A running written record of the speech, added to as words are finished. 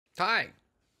Hi,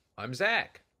 I'm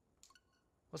Zach.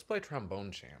 Let's play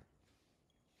Trombone Champ.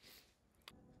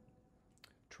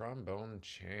 Trombone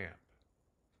Champ.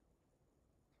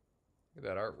 Look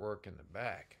at that artwork in the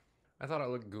back. I thought it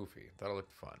looked goofy. I thought it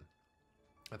looked fun.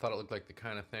 I thought it looked like the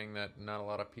kind of thing that not a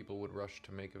lot of people would rush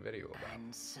to make a video about.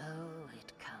 And so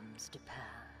it comes to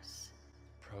pass.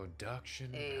 Production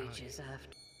Ages value.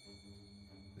 after.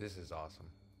 This is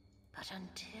awesome. But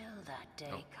until that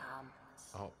day comes,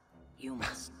 Oh, you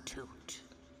must toot.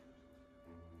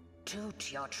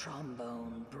 Toot your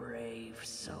trombone, brave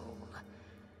soul,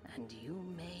 and you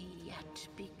may yet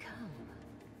become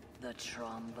the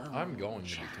Trombone I'm going to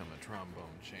Champ. become a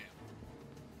Trombone Champ.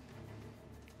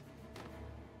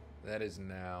 That is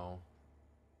now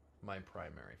my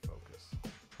primary focus.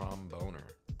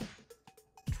 Tromboner.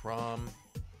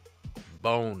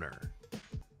 Tromboner.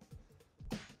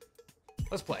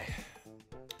 Let's play.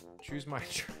 Choose my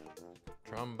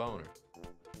tromboner.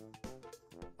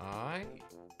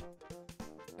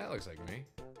 That looks like me.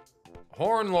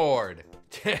 Horn Lord.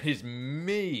 That is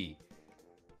me.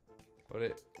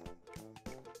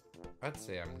 I'd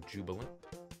say I'm jubilant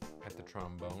at the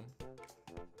trombone.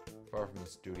 Far from the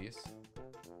studious.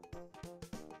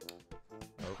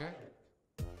 Okay.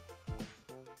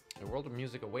 The world of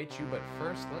music awaits you, but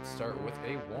first let's start with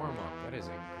a warm-up. That is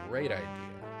a great idea.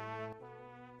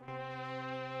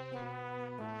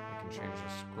 I can change the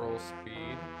scroll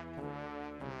speed.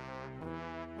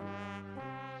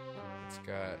 It's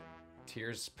got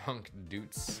Tears, Spunk,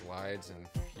 Doots, Slides, and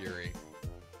Fury.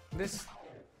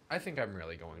 I think I'm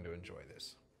really going to enjoy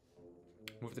this.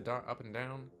 Move the dot up and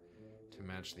down to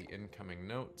match the incoming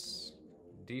notes.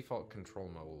 Default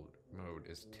control mode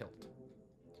is tilt.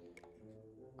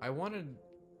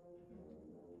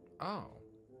 Oh.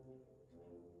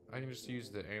 I can just use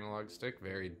the analog stick.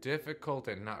 Very difficult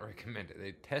and not recommended.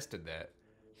 They tested that.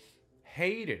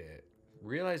 Hated it.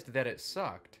 Realized that it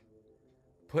sucked.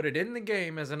 Put it in the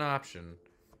game as an option.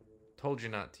 Told you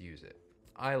not to use it.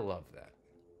 I love that.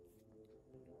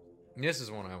 This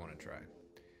is one I want to try.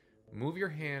 Move your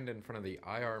hand in front of the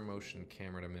IR motion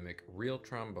camera to mimic real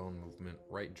trombone movement.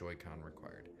 Right Joy-Con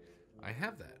required. I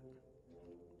have that.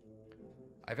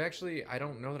 I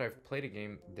don't know that I've played a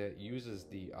game that uses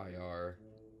the IR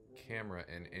camera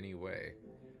in any way.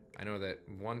 I know that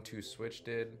 1-2 Switch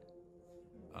did.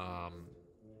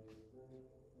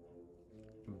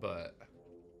 But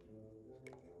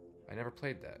I never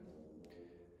played that.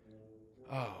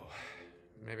 Oh,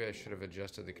 maybe I should have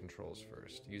adjusted the controls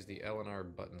first. Use the L and R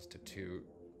buttons to toot.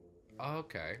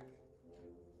 Okay.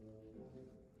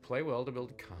 Play well to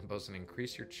build combos and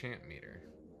increase your chant meter.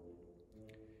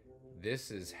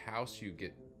 This is house you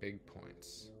get big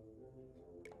points.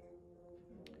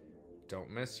 Don't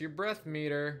miss your breath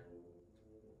meter.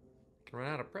 I can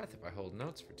run out of breath if I hold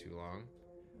notes for too long.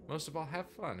 Most of all, have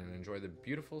fun and enjoy the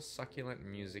beautiful, succulent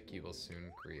music you will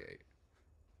soon create.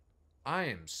 I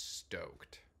am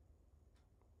stoked.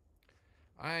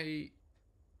 I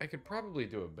could probably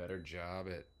do a better job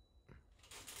at...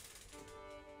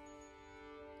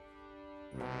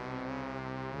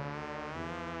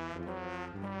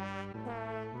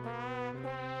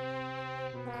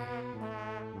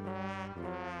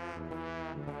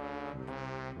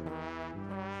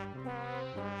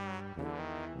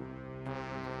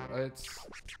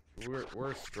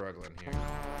 We're struggling here.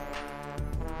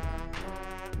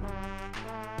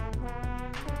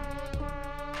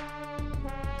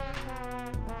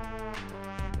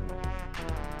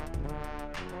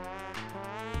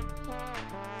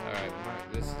 Alright,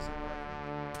 this is...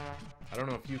 I don't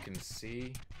know if you can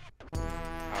see how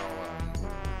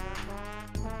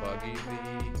buggy the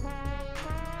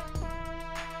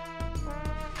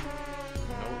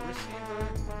note receiver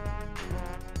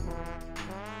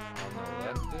on the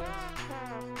left is.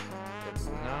 It's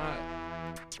not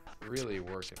really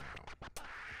working out.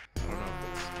 I don't know if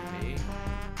it's me.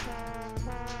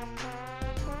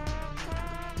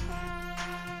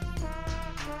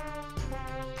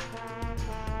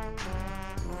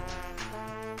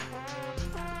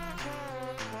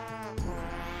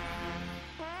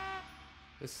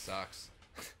 This sucks.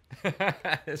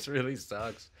 This really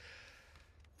sucks.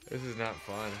 This is not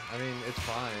fun. I mean, it's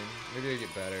fine. Maybe it'll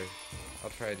get better. I'll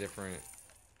try a different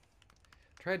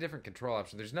control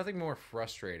option. There's nothing more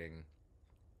frustrating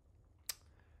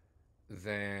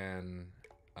than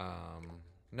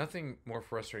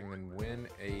when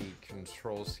a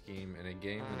control scheme in a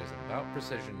game that is about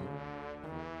precision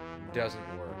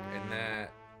doesn't work, and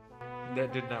that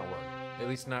did not work, at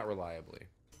least not reliably.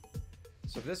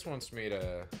 So this wants me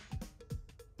to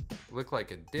look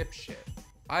like a dipshit.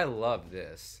 I love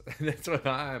this. That's what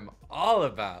I'm all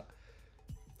about.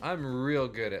 I'm real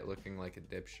good at looking like a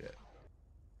dipshit.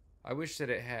 I wish that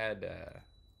it had a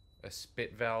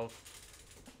spit valve.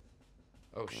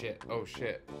 Oh shit, oh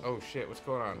shit, oh shit, what's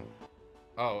going on?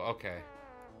 Oh, okay.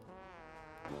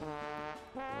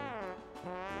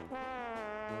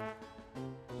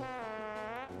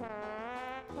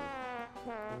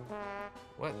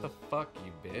 What the fuck,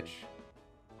 you bitch?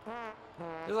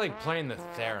 They're like playing the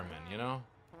theremin, you know?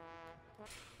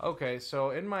 Okay,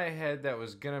 so in my head that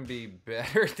was gonna be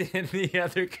better than the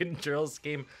other control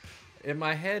scheme. In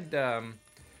my head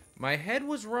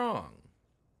was wrong.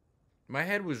 My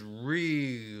head was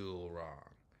real wrong.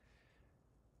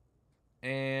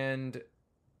 And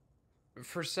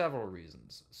for several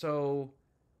reasons. So,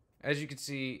 as you can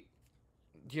see,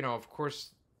 you know, of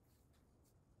course,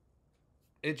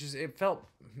 it felt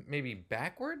maybe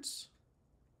backwards,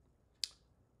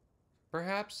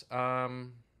 perhaps.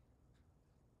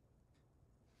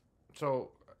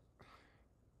 So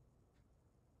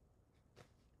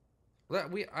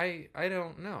I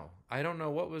don't know. I don't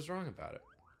know what was wrong about it.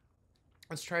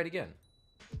 Let's try it again.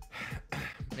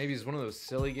 Maybe it's one of those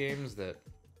silly games that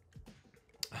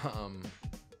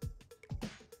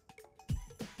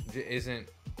isn't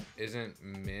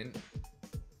meant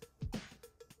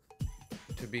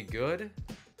to be good.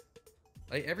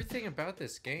 Like, everything about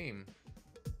this game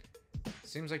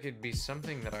seems like it'd be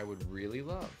something that I would really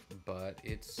love, but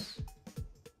it's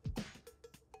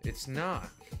not.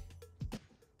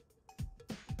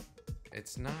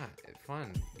 It's not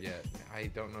fun yet. I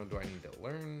don't know, do I need to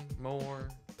learn more?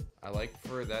 I like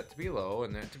for that to be low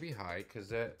and that to be high, because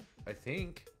that, I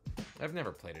think, I've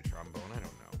never played a trombone, I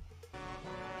don't know.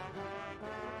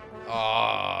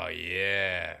 Oh,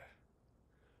 yeah.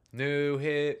 New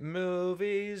hit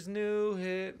movies, new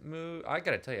hit movie. I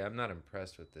gotta tell you, I'm not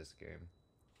impressed with this game.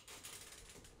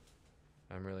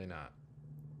 I'm really not.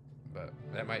 But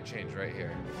that might change right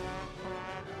here.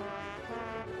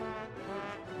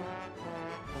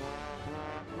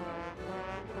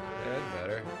 That's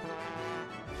better.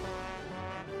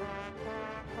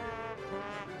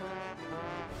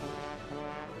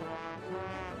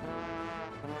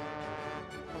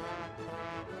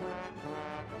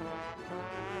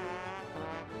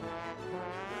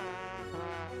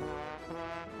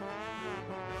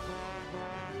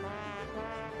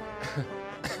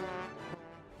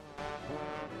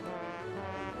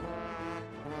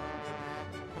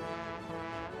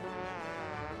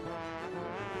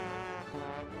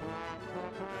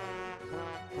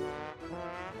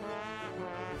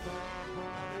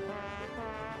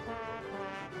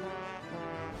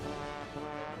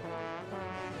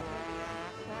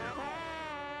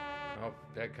 Oh,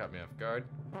 that caught me off guard.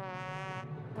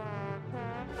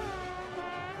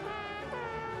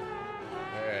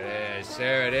 There it is.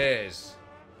 There it is.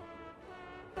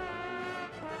 I'm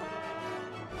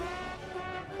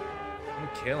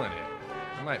killing it.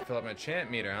 I might fill up my chant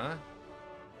meter, huh?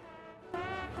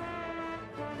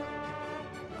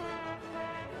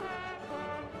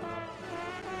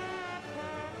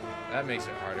 That makes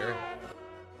it harder.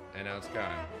 And now it's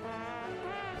gone.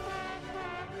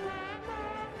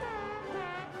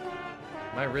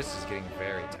 My wrist is getting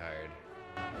very tired.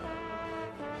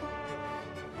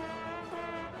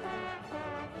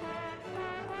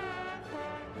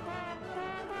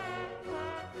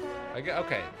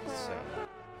 Okay, so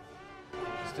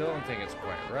still don't think it's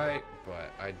quite right, but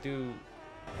I do.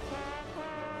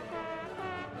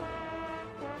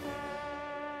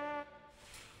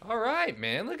 All right,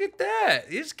 man, look at that.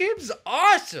 This game's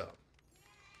awesome.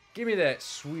 Give me that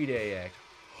sweet AX.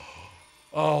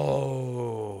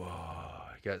 Oh,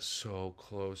 I got so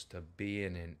close to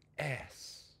being an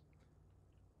S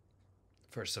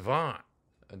for Savant.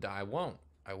 And I won't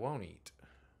eat.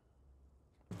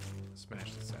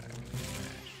 Smash the sack.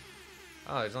 Smash.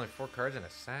 Oh, there's only 4 cards in a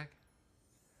sack?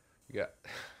 You got...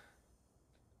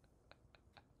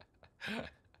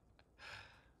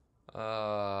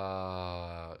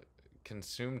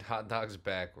 consumed hot dogs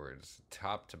backwards.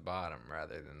 Top to bottom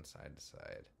rather than side to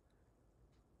side.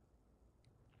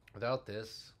 Without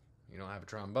this, you don't have a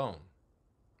trombone.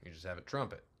 You just have a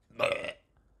trumpet.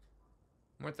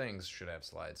 More things should have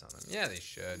slides on them. Yeah, they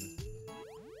should.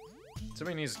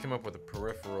 Somebody needs to come up with a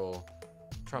peripheral,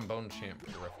 Trombone Champ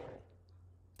peripheral.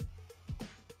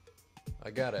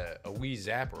 I got a wee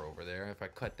zapper over there. If I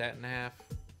cut that in half,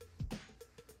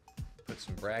 put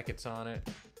some brackets on it,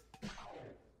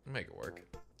 I'll make it work.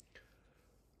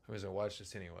 Who's gonna watch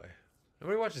this anyway?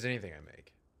 Nobody watches anything I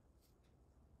make.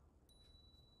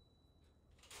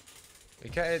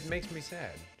 It makes me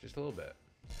sad, just a little bit.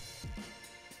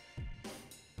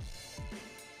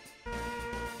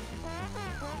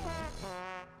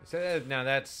 So now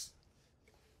that's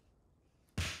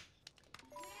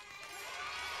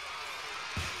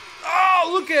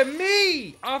look at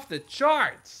me! Off the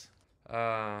charts!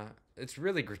 It's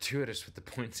really gratuitous with the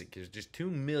points it gives. Just 2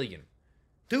 million.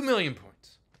 2 million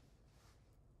points.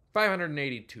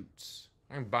 580 toots.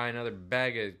 I can buy another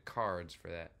bag of cards for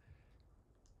that.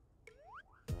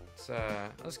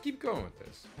 Let's keep going with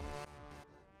this.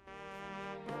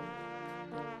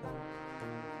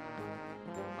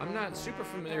 I'm not super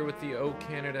familiar with the O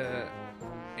Canada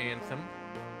anthem.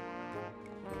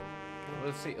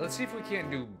 Let's see if we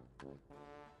can't do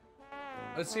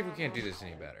this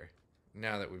any better.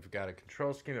 Now that we've got a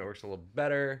control scheme that works a little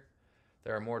better.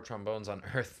 There are more trombones on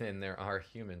Earth than there are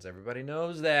humans. Everybody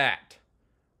knows that.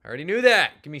 I already knew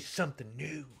that. Give me something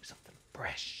new, something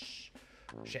fresh.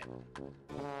 Shit.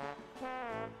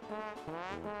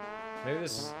 Maybe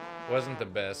this wasn't the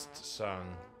best song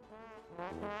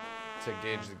to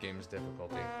gauge the game's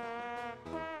difficulty.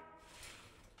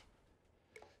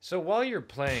 So while you're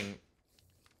playing,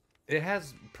 it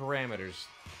has parameters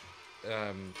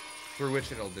through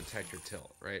which it'll detect your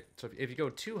tilt, right? So if you go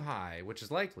too high, which is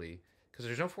likely, because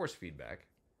there's no force feedback,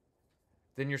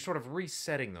 then you're sort of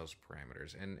resetting those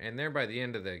parameters. And there by the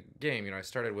end of the game, you know, I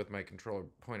started with my controller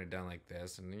pointed down like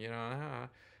this, and, you know,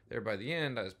 there by the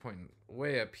end, I was pointing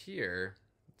way up here,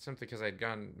 simply because I'd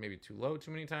gone maybe too low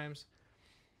too many times.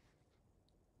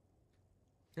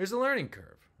 There's a learning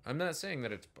curve. I'm not saying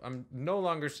that I'm no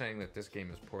longer saying that this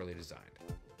game is poorly designed.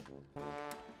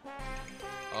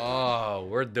 Oh,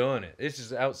 we're doing it. This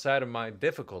is outside of my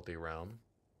difficulty realm,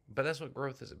 but that's what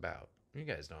growth is about. You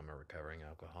guys know I'm a recovering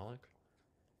alcoholic.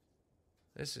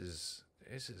 This is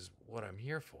what I'm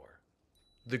here for.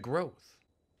 The growth.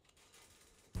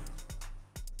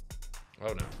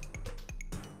 Oh no.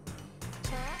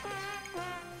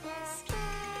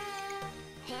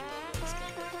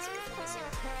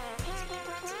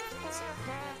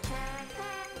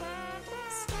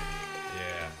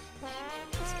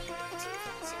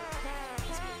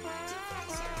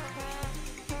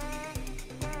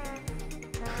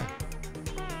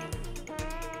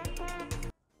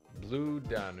 Blue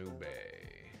Danube.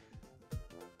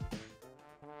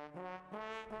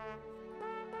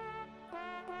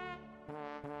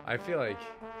 I feel like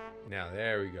now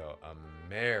there we go.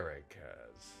 Americas.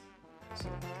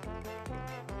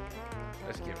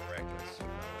 Let's get reckless,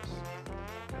 fellas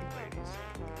and ladies.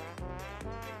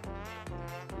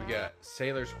 We got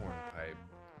Sailor's Hornpipe.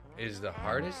 Is the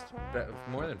hardest,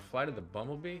 more than Flight of the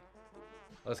Bumblebee?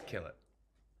 Let's kill it.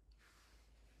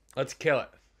 Let's kill it.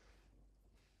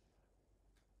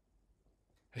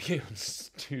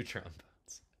 Two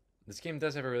trombones. This game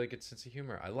does have a really good sense of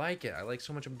humor. I like it. I like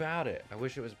so much about it. I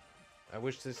wish we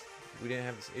didn't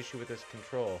have this issue with this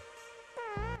control.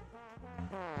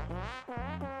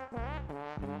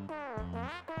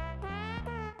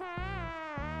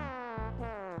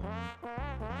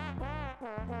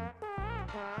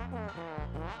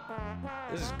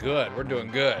 This is good. We're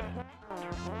doing good.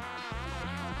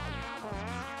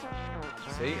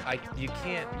 See,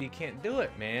 you can't do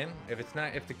it, man. If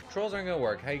the controls aren't gonna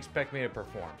work, how do you expect me to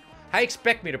perform? How do you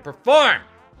expect me to perform?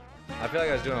 I feel like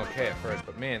I was doing okay at first,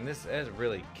 but man, this is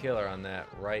really killer on that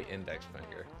right index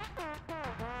finger.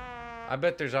 I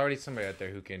bet there's already somebody out there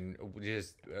who can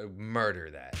just murder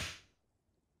that.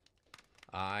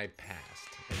 I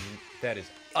passed, and that is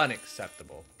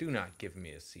unacceptable. Do not give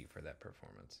me a C for that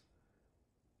performance.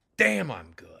 Damn,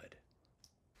 I'm good.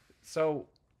 So,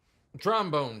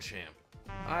 Trombone Champ.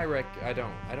 I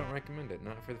don't recommend it.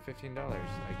 Not for the $15, I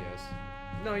guess.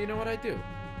 No, you know what I do?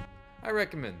 I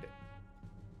recommend it.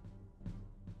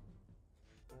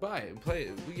 Buy it, play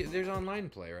it. There's online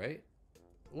play, right?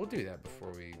 We'll do that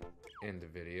before we end the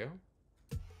video.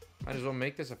 Might as well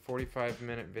make this a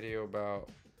 45-minute video about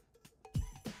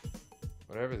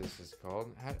whatever this is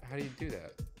called. How do you do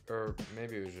that? Or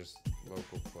maybe it was just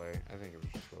local play. I think it was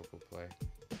just local play.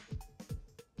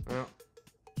 Well,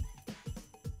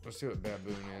 let's see what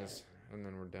Baboon is, and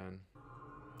then we're done.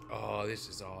 Oh, this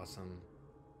is awesome.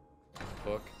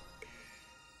 Book.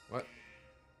 What?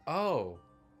 Oh.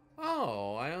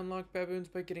 Oh, I unlocked Baboons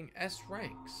by getting S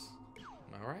ranks.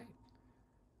 Alright.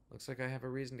 Looks like I have a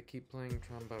reason to keep playing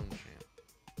Trombone Champ.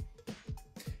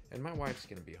 And my wife's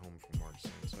gonna be home from work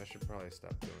soon, so I should probably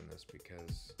stop doing this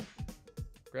because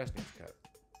grass needs cut.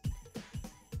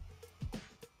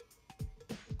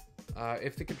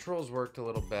 If the controls worked a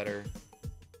little better,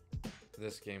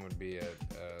 this game would be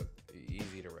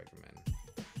easy to recommend.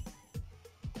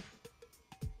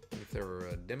 If there were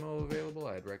a demo available,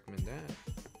 I'd recommend that.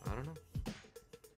 I don't know.